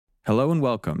Hello and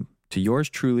welcome to yours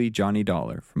truly, Johnny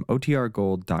Dollar from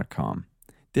OTRGold.com.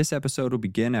 This episode will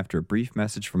begin after a brief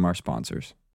message from our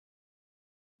sponsors.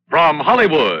 From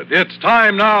Hollywood, it's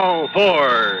time now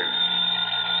for...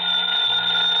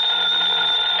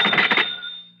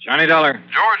 Johnny Dollar. George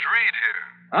Reed here.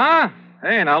 Huh?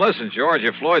 Hey, now listen, George.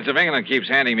 If Floyd's of England keeps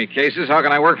handing me cases, how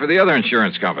can I work for the other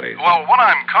insurance companies? Well, what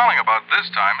I'm calling about this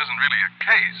time isn't really a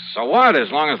case. So what, as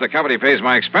long as the company pays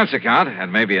my expense account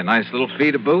and maybe a nice little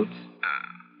fee to boot?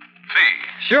 Fee?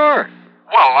 Sure.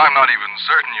 Well, I'm not even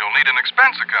certain you'll need an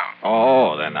expense account.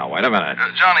 Oh, then now, wait a minute.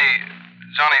 Johnny,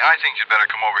 I think you'd better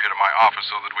come over here to my office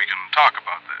so that we can talk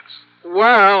about this.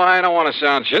 Well, I don't want to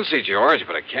sound chintzy, George,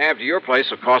 but a cab to your place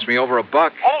will cost me over $1.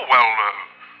 Oh, well,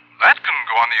 that can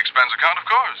go on the expense account, of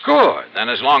course. Good. Then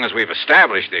as long as we've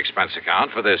established the expense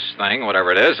account for this thing,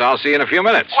 whatever it is, I'll see you in a few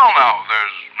minutes. Well, now,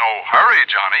 there's no hurry,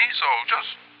 Johnny, so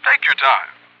just take your time.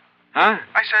 Huh?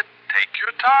 I said take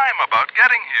your time about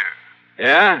getting here.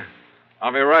 Yeah?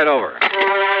 I'll be right over.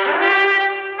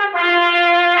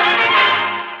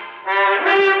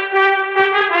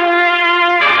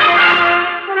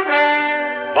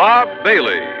 Bob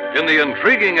Bailey in the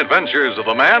intriguing adventures of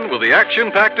the man with the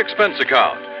action-packed expense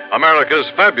account. America's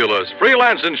fabulous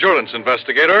freelance insurance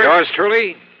investigator. Yours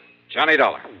truly, Johnny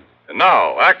Dollar. And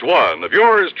now, Act One of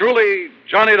yours truly,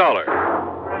 Johnny Dollar.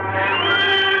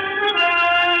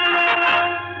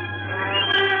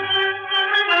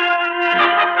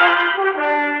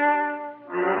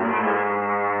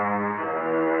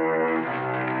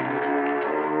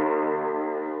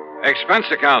 Expense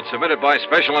account submitted by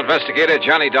Special Investigator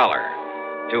Johnny Dollar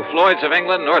to Floyd's of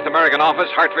England, North American Office,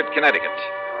 Hartford, Connecticut.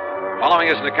 Following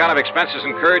is an account of expenses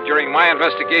incurred during my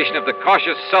investigation of the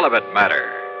cautious celibate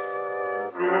matter.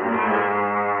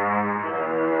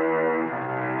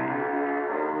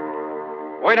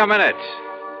 Wait a minute.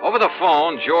 Over the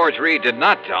phone, George Reed did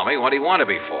not tell me what he wanted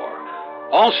me for.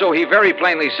 Also, he very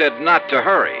plainly said not to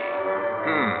hurry.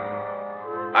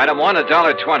 Item 1,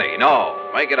 $1.20. No,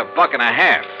 make it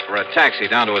 $1.50 for a taxi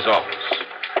down to his office.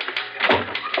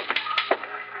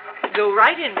 Go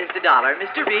right in, Mr. Dollar.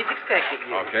 Mr. Reed's expecting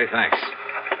you. Okay, thanks.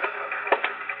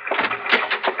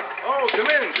 Oh, come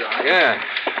in, Johnny. Yeah.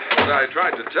 As I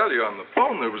tried to tell you on the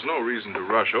phone, there was no reason to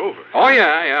rush over. Oh,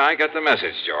 yeah, I got the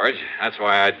message, George. That's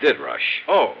why I did rush.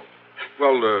 Oh,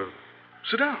 well,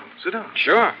 sit down.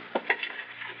 Sure.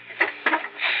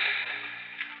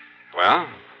 Well?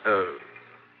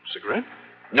 Cigarette?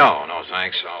 No,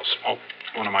 thanks. I'll smoke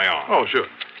one of my own. Oh, sure.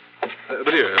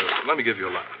 But here, let me give you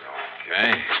a light.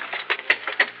 Okay.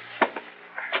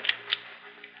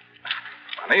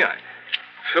 Funny, I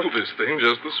filled this thing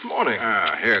just this morning.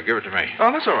 Here, give it to me.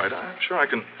 Oh, that's all right. I'm sure I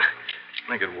can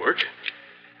make it work.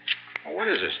 Well, what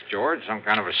is this, George? Some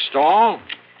kind of a stall?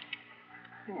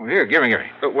 Oh, here, give me.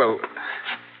 Well...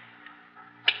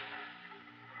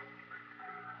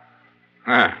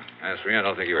 As for me, I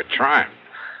don't think you were trying.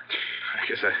 I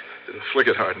guess I didn't flick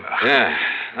it hard enough. Yeah.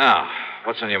 Now,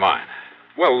 what's on your mind?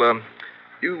 Well,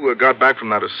 you got back from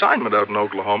that assignment out in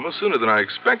Oklahoma sooner than I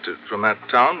expected, from that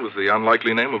town with the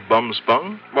unlikely name of Bum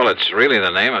Spung. Well, it's really the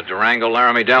name of Durango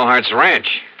Laramie Delhart's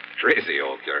ranch. Crazy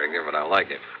old character, but I like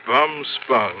it. Bum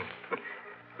Spung.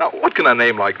 Now, what can a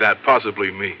name like that possibly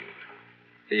mean?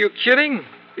 Are you kidding?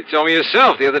 You told me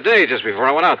yourself the other day, just before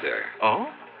I went out there. Oh?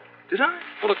 Did I?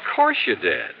 Well, of course you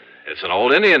did. It's an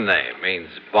old Indian name. Means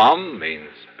bum, means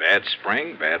bad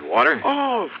spring, bad water.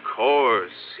 Oh, of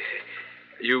course.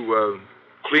 You,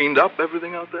 cleaned up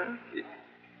everything out there?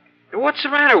 What's the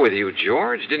matter with you,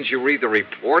 George? Didn't you read the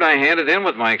report I handed in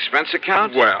with my expense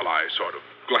account? Well, I sort of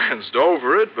glanced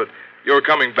over it, but you're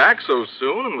coming back so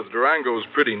soon, and with Durango's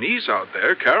pretty niece out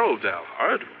there, Carol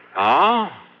Dalhart. Oh?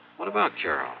 What about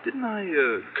Carol? Didn't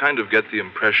I, kind of get the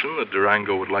impression that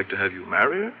Durango would like to have you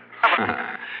marry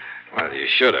her? Well, you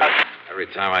should have. Every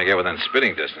time I get within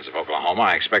spitting distance of Oklahoma,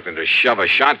 I expect him to shove a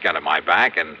shotgun at my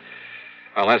back, and,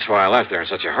 well, that's why I left there in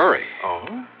such a hurry.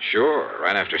 Oh? Sure,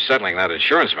 right after settling that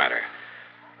insurance matter.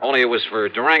 Only it was for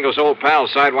Durango's old pal,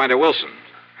 Sidewinder Wilson.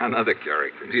 Another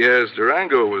character. Yes,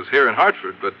 Durango was here in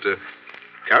Hartford, but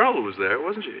Carol was there,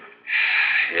 wasn't she?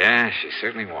 Yeah, she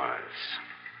certainly was.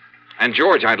 And,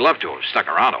 George, I'd love to have stuck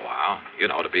around a while,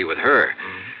 to be with her.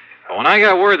 But when I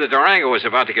got word that Durango was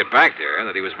about to get back there,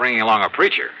 that he was bringing along a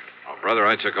preacher, brother,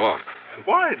 I took off.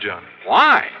 Why, Johnny?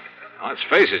 Why? Well, let's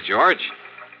face it, George.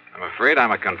 I'm afraid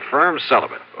I'm a confirmed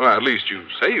celibate. Well, at least you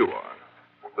say you are.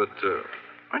 But,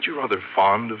 aren't you rather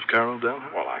fond of Carol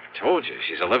Dalhart? Well, I've told you,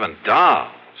 she's a living doll.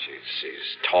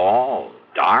 She's tall,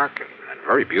 dark, and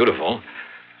very beautiful.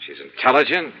 She's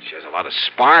intelligent. She has a lot of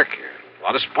spark, a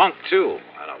lot of spunk, too,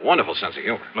 and a wonderful sense of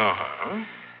humor. Uh-huh.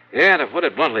 Yeah, to put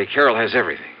it bluntly, Carol has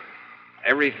everything.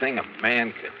 Everything a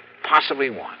man could possibly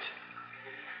want.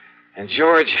 And,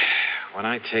 George, when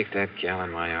I take that gal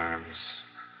in my arms...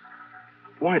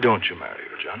 Why don't you marry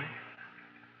her, Johnny?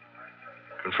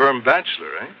 Confirmed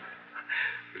bachelor, eh?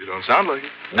 You don't sound like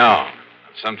it. No.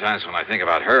 Sometimes when I think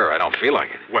about her, I don't feel like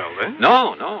it. Well, then?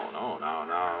 No.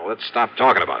 Let's stop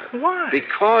talking about it. Why?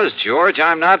 Because, George,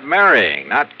 I'm not marrying.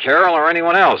 Not Carol or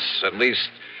anyone else. At least,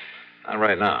 not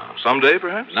right now. Someday,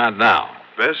 perhaps? Not now.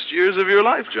 Best years of your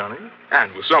life, Johnny.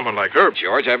 And with someone like her.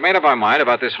 George, I've made up my mind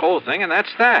about this whole thing, and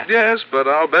that's that. Yes, but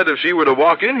I'll bet if she were to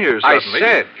walk in here suddenly... I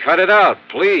said, cut it out,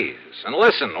 please. And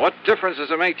listen, what difference does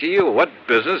it make to you? What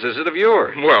business is it of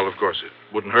yours? Well, of course, it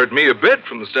wouldn't hurt me a bit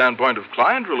from the standpoint of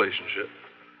client relationship.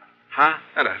 Huh?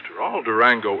 And after all,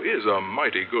 Durango is a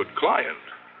mighty good client.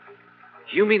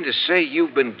 You mean to say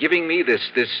you've been giving me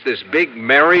this big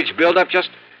marriage build-up just...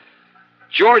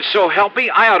 George, so help me,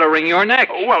 I ought to wring your neck.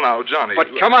 Oh, well, now, Johnny...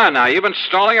 But come on now, you've been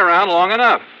stalling around long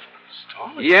enough.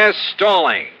 Stalling? Yes,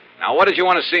 stalling. Now, what did you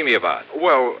want to see me about?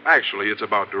 Well, actually, it's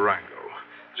about Durango.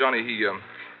 Johnny,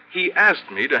 he asked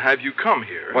me to have you come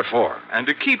here. What for? And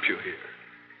to keep you here.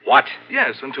 What?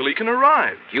 Yes, until he can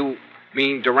arrive. You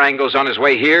mean Durango's on his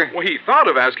way here? Well, he thought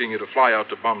of asking you to fly out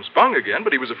to Bum's Bung again,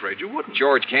 but he was afraid you wouldn't.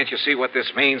 George, can't you see what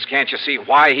this means? Can't you see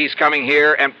why he's coming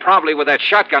here? And probably with that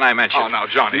shotgun I mentioned. Oh, now,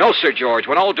 Johnny. No, sir, George.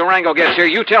 When old Durango gets here,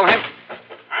 you tell him... Hi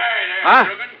there, Huh?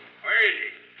 Dugan. Where is he?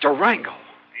 Durango.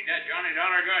 Ain't that Johnny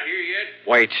Dollar got here yet?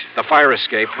 Wait, the fire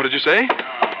escape. What did you say? Oh, yes.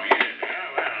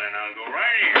 Well, then I'll go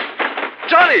right here.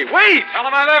 Johnny, wait! Tell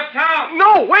him I left town.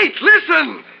 No, wait,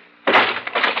 listen!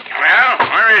 Well,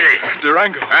 where is he?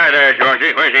 Durango. Hi there,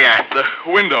 Georgie. Where's he at?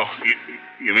 The window.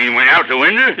 You mean went out the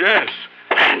window? Yes.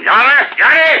 Dollar?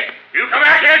 Johnny! You come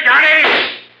back here, Johnny!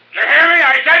 You hear me?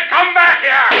 I said come back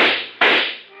here!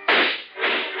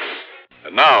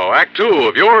 And now, Act Two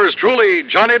of yours truly,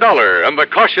 Johnny Dollar and the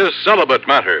Cautious Celibate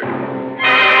Matter.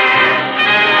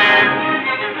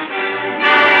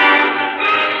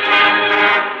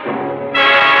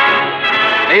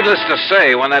 Needless to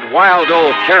say, when that wild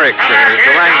old character,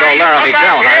 Durango Laramie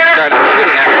Delhart, started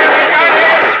shooting at me from the window of the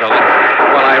office building,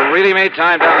 well, I really made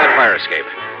time down that fire escape.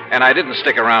 And I didn't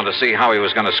stick around to see how he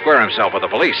was going to square himself with the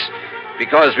police.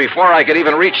 Because before I could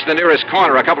even reach the nearest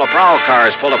corner, a couple of prowl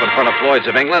cars pulled up in front of Floyd's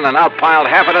of England and out piled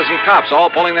half a dozen cops, all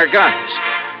pulling their guns.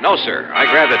 No, sir.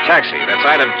 I grabbed a taxi. That's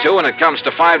item 2, and it comes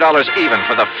to $5 even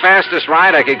for the fastest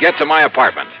ride I could get to my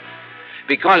apartment.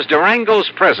 Because Durango's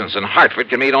presence in Hartford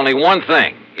can mean only one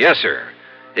thing. Yes, sir.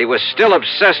 He was still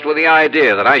obsessed with the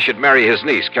idea that I should marry his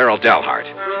niece, Carol Delhart.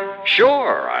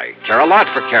 Sure, I care a lot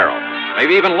for Carol.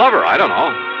 Maybe even love her, I don't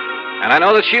know. And I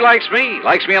know that she likes me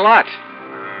a lot.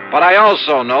 But I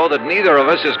also know that neither of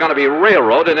us is going to be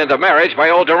railroaded into marriage by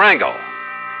old Durango.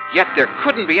 Yet there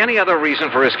couldn't be any other reason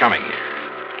for his coming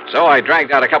here. So I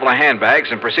dragged out a couple of handbags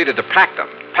and proceeded to pack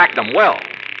them well.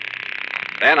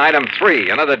 Then item 3,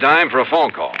 another dime for a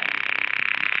phone call.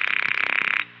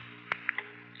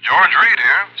 George Reed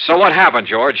here. So what happened,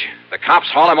 George? The cops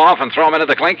haul him off and throw him into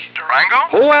the clink?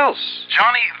 Durango? Who else?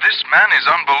 Johnny, this man is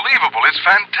unbelievable. It's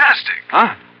fantastic.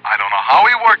 Huh? I don't know how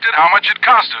he worked it, how much it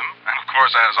cost him. And, of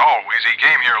course, as always, he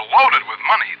came here loaded with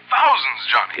money. Thousands,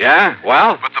 Johnny. Yeah?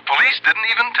 Well? But the police didn't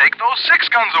even take those 6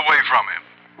 guns away from him.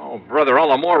 Oh, brother,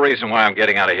 all the more reason why I'm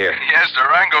getting out of here. Yes,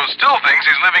 Durango still thinks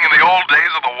he's living in the old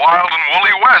days of the wild and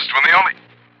woolly West when the only...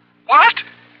 What?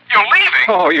 You're leaving?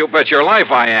 Oh, you bet your life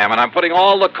I am, and I'm putting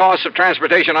all the costs of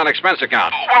transportation on expense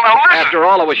account. Well, now listen. After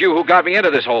all, it was you who got me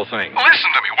into this whole thing. Listen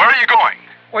to me. Where are you going?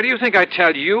 What do you think I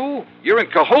tell you? You're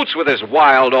in cahoots with this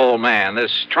wild old man,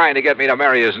 this trying to get me to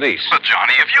marry his niece. But,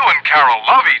 Johnny, if you and Carol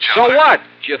love each other... So what?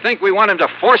 Do you think we want him to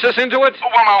force us into it? Oh,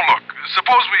 well, now, look.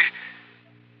 Suppose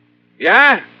we...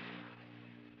 Yeah?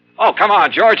 Oh, come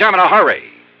on, George. I'm in a hurry.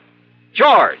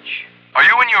 George! Are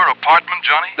you in your apartment,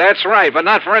 Johnny? That's right, but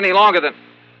not for any longer than...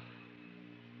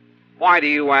 Why do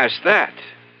you ask that?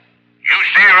 You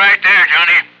stay right there,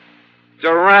 Johnny.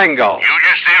 Durango. You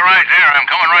just stay right there. I'm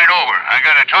coming right over. I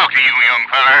gotta talk to you, young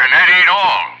feller, and that ain't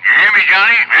all. You hear me,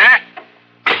 Johnny?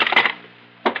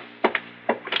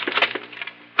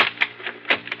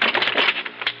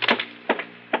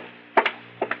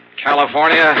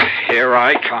 California, here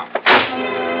I come.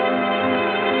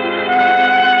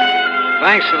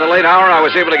 Thanks to the late hour, I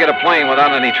was able to get a plane without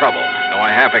any trouble, though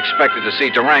I half expected to see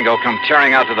Durango come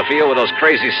tearing out to the field with those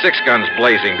crazy 6 guns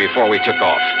blazing before we took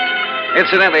off.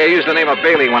 Incidentally, I used the name of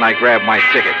Bailey when I grabbed my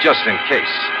ticket, just in case.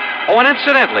 Oh, and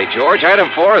incidentally, George, item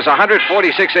 4 is a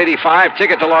 $146.85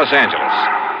 ticket to Los Angeles.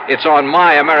 It's on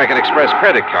my American Express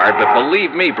credit card, but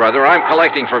believe me, brother, I'm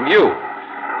collecting from you.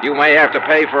 You may have to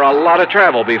pay for a lot of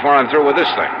travel before I'm through with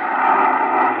this thing.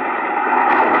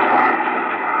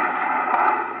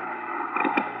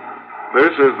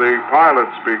 This is the pilot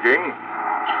speaking.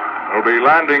 We'll be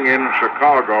landing in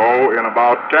Chicago in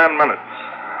about 10 minutes.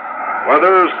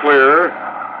 Weather is clear,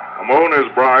 the moon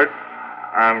is bright,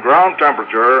 and ground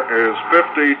temperature is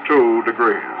 52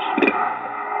 degrees.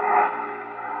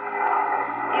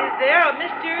 Is there a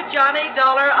Mr. Johnny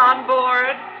Dollar on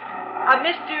board? A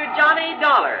Mr. Johnny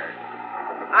Dollar.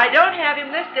 I don't have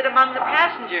him listed among the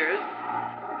passengers,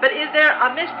 but is there a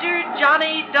Mr.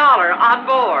 Johnny Dollar on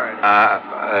board?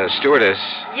 Stewardess.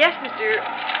 Yes, Mr.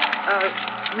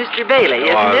 Bailey,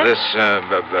 isn't it? This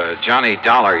Johnny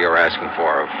Dollar you're asking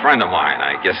for, a friend of mine.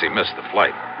 I guess he missed the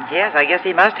flight. Yes, I guess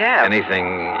he must have.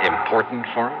 Anything important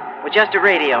for him? Well, just a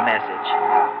radio message.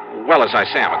 Well, as I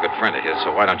say, I'm a good friend of his,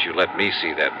 so why don't you let me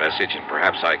see that message, and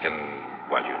perhaps I can,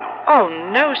 well, you know. Oh,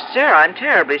 no, sir. I'm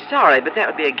terribly sorry, but that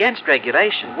would be against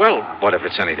regulation. Well, what if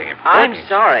it's anything I'm important?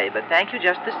 sorry, but thank you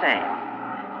just the same.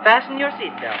 Fasten your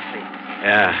seatbelt, please.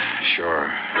 Yeah,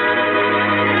 sure.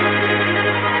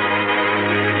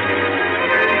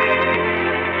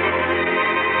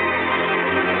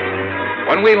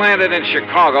 When we landed in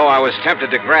Chicago, I was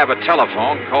tempted to grab a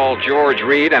telephone, call George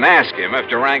Reed, and ask him if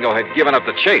Durango had given up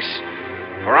the chase.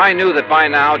 For I knew that by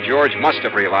now George must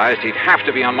have realized he'd have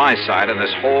to be on my side in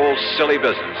this whole silly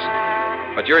business.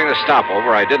 But during the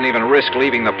stopover, I didn't even risk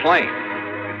leaving the plane.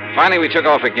 Finally, we took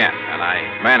off again, and I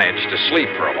managed to sleep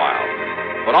for a while.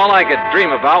 But all I could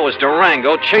dream about was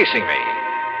Durango chasing me.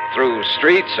 Through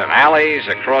streets and alleys,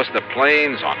 across the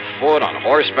plains, on foot, on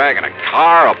horseback, in a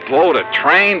car, a boat, a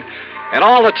train, and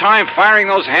all the time firing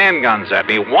those handguns at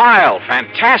me. Wild,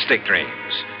 fantastic dreams.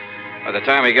 By the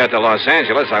time we got to Los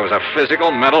Angeles, I was a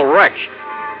physical, mental wreck.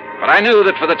 But I knew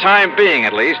that for the time being,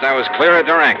 at least, I was clear of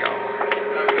Durango.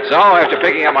 So, after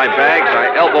picking up my bags,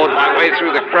 I elbowed my way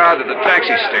through the crowd to the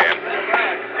taxi stand.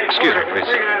 Excuse me, please.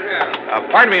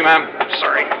 Pardon me, ma'am.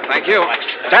 Sorry. Thank you.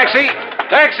 Taxi!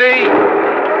 Taxi!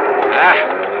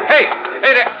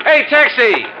 Hey,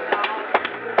 taxi!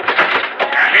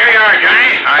 Here you are,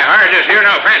 Johnny. I hired this here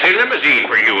now fancy limousine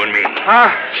for you and me. Huh?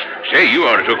 Say, you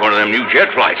ought to took one of them new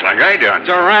jet flights like I done.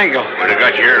 Durango. Would have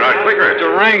got you here a lot quicker.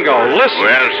 Durango, listen.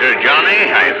 Well, Sir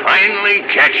Johnny, I finally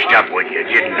catched up with you,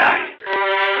 didn't I?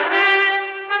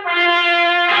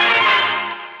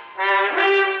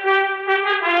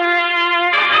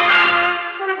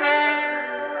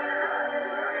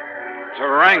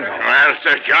 Durango. Well,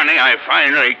 Sir Johnny, I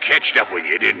finally catched up with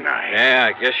you, didn't I?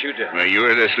 Yeah, I guess you did. Well,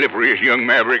 you're the slipperiest young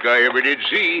maverick I ever did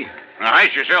see. Now,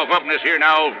 heist yourself up in this here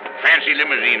now fancy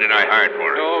limousine that I hired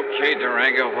for it. Okay,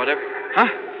 Durango, whatever. Huh?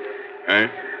 Huh?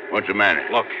 What's the matter?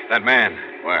 Look, that man.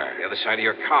 Where? The other side of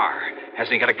your car.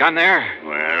 Hasn't he got a gun there?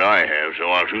 Well, I have, so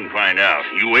I'll soon find out.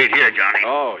 You wait here, Johnny.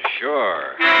 Oh,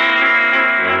 sure.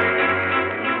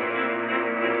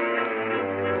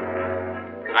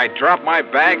 I dropped my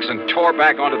bags and tore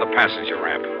back onto the passenger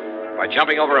ramp. By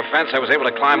jumping over a fence, I was able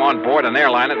to climb on board an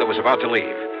airliner that was about to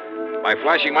leave. By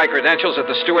flashing my credentials at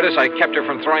the stewardess, I kept her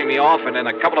from throwing me off, and in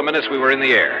a couple of minutes we were in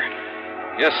the air.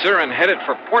 Yes, sir, and headed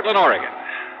for Portland, Oregon.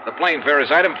 The plane fare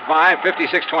is item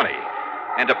 55620.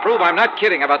 And to prove I'm not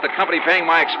kidding about the company paying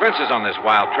my expenses on this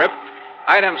wild trip,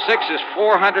 item 6 is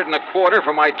 $425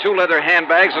 for my 2 leather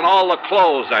handbags and all the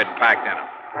clothes I'd packed in them.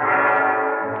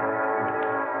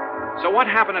 So what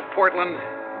happened at Portland?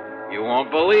 You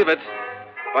won't believe it.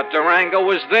 But Durango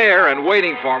was there and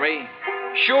waiting for me.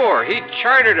 Sure, he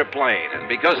chartered a plane, and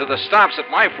because of the stops that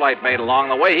my flight made along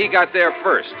the way, he got there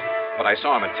first. But I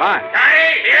saw him in time.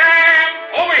 Johnny, here I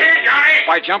am! Over here, Johnny!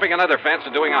 By jumping another fence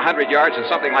and doing 100 yards in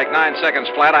something like 9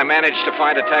 seconds flat, I managed to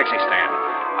find a taxi stand.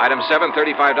 Item 7,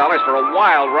 $35 for a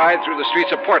wild ride through the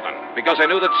streets of Portland, because I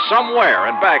knew that somewhere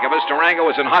in back of us, Durango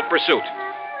was in hot pursuit.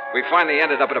 We finally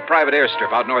ended up at a private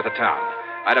airstrip out north of town.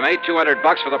 Item 8, $200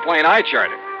 for the plane I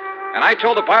chartered. And I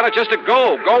told the pilot just to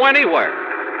go anywhere.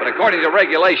 But according to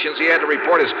regulations, he had to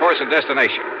report his course and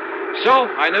destination. So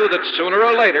I knew that sooner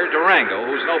or later, Durango,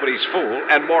 who's nobody's fool,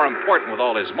 and more important with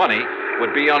all his money,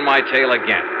 would be on my tail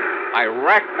again. I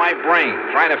racked my brain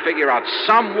trying to figure out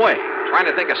some way,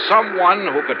 trying to think of someone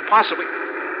who could possibly...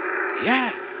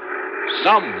 Yeah,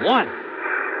 someone.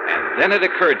 And then it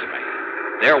occurred to me.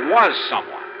 There was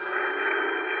someone.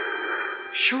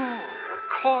 Sure,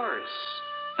 of course.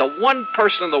 The one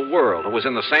person in the world who was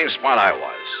in the same spot I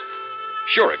was.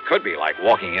 Sure, it could be like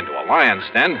walking into a lion's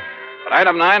den. But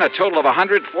item 9, a total of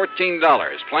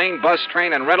 $114. Plane, bus,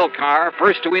 train, and rental car.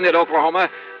 First to Enid, Oklahoma,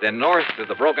 then north to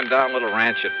the broken-down little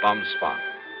ranch at Bum Spot.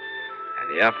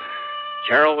 And yep,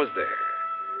 Carol was there.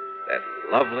 That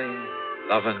lovely,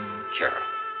 loving Carol.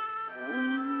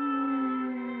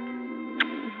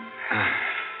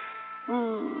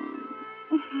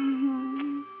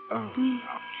 Oh,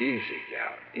 easy,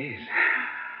 gal, easy.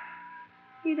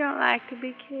 You don't like to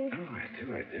be kissed, Oh, I do.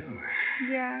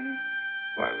 Johnny?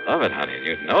 Well, I love it, honey, and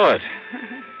you'd know it.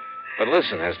 But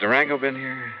listen, has Durango been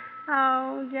here?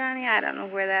 Oh, Johnny, I don't know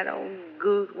where that old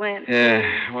goot went. Yeah,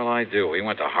 well, I do. He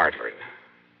went to Hartford.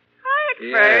 Hartford?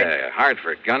 Yeah,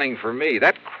 Hartford, gunning for me.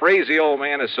 That crazy old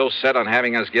man is so set on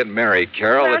having us get married,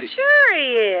 Carol. Well, that sure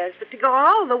he is, but to go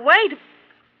all the way to...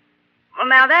 Well,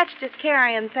 now, that's just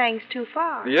carrying things too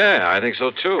far. Yeah, I think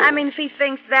so, too. I mean, if he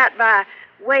thinks that by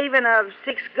waving a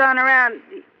 6-gun around...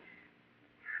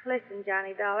 Listen,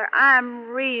 Johnny Dollar, I'm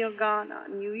real gone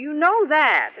on you. You know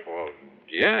that. Well,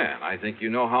 yeah, and I think you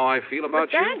know how I feel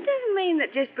about But that doesn't mean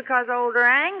that just because old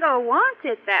Durango wants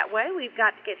it that way, we've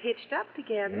got to get hitched up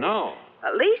together. No.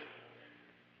 At least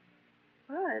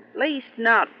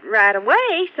not right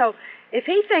away. So if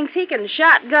he thinks he can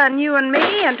shotgun you and me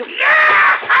and...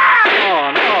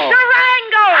 Oh, no.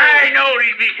 Durango! I knowed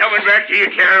he'd be coming back to you,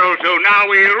 Carol, so now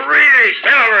we'll really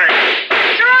celebrate.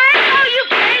 Durango, you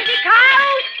crazy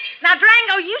coyote! Now,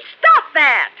 Durango, you stop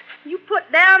that. You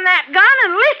put down that gun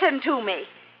and listen to me.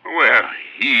 Well,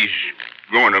 he's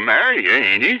going to marry you,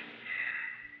 ain't he?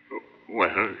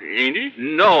 Well, ain't he?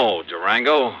 No,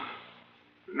 Durango.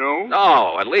 No?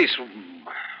 No, at least,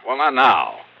 well, not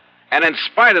now. And in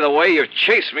spite of the way you've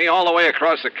chased me all the way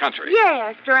across the country.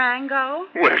 Yes, Durango.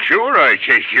 Well, sure I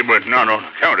chased you, but not on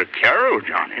account of Carol,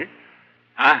 Johnny.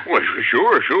 Huh? Well,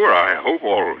 sure. I hope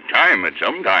all the time that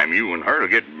sometime you and her will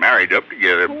get married up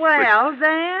together. Well,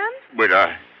 then? But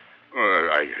I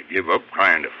give up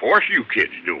trying to force you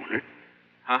kids doing it.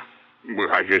 Huh?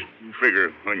 Well, I just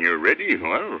figure when you're ready,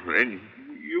 well, then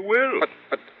you will.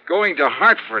 But going to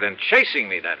Hartford and chasing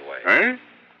me that way. Huh?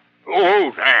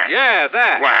 Oh, that. Yeah,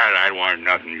 that. Well, that wasn't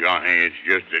nothing, Johnny. It's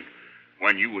just that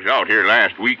when you was out here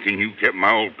last week and you kept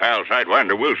my old pal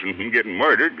Sidewinder Wilson from getting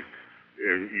murdered,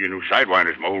 you know,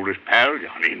 Sidewinder's my oldest pal,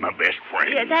 Johnny, my best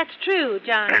friend. Yeah, that's true,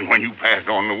 Johnny. And when you passed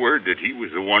on the word that he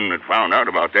was the one that found out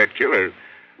about that killer,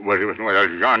 well,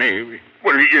 Johnny,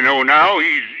 what do you know now?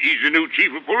 He's the new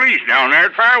chief of police down there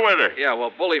at Fairweather. Yeah, well,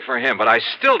 bully for him, but I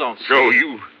still don't see... So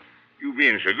you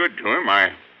being so good to him,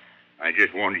 I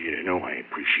just wanted you to know I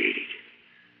appreciate it.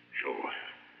 So,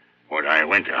 what I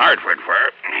went to Hartford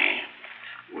for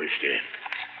was to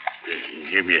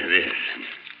give you this.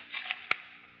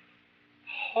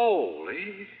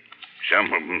 Holy... Some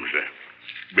of them's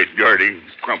a bit dirty,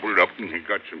 crumpled up, and they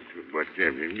got some... But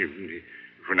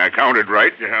when I counted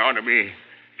right, there ought to be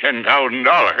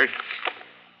 $10,000.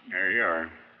 There you are.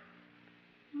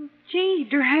 Gee,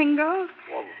 Durango.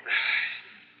 Well,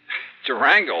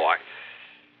 Durango,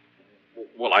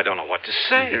 Well, I don't know what to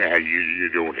say. Yeah, you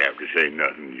don't have to say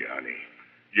nothing, Johnny.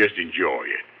 Just enjoy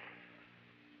it.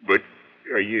 But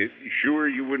are you sure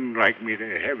you wouldn't like me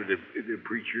to have the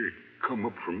preacher come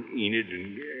up from Enid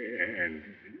and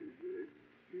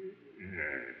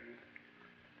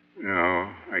no,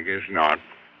 I guess not.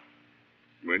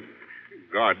 But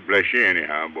God bless you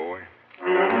anyhow, boy.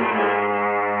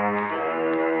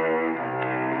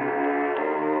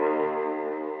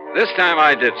 This time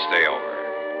I did stay over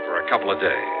for a couple of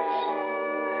days.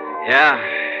 Yeah,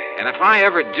 and if I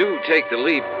ever do take the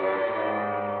leap...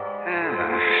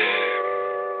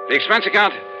 The expense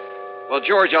account? Well,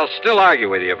 George, I'll still argue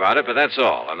with you about it, but that's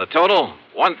all. And the total,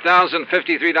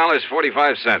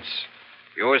 $1,053.45.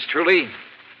 Yours truly,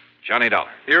 Johnny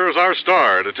Dollar. Here's our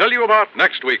star to tell you about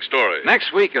next week's story.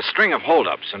 Next week, a string of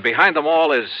holdups, and behind them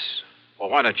all is... Well,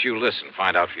 why don't you listen,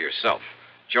 find out for yourself.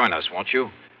 Join us, won't you?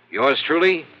 Yours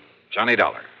truly, Johnny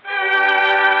Dollar.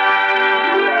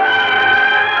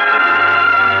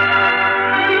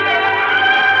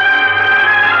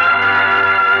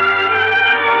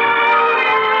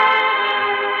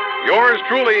 Yours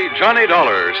truly, Johnny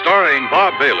Dollar, starring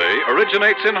Bob Bailey,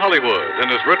 originates in Hollywood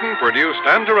and is written, produced,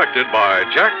 and directed by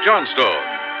Jack Johnstone.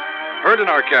 Heard in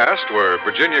our cast were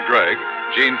Virginia Gregg,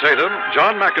 Gene Tatum,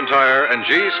 John McIntyre, and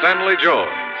G. Stanley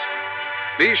Jones.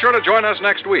 Be sure to join us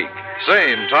next week,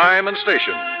 same time and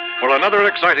station, for another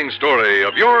exciting story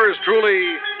of yours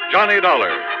truly, Johnny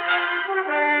Dollar.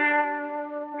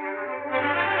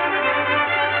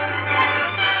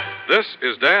 This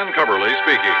is Dan Coverly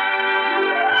speaking.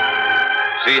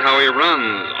 See How He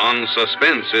Runs on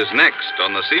Suspense is next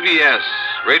on the CBS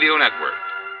Radio Network.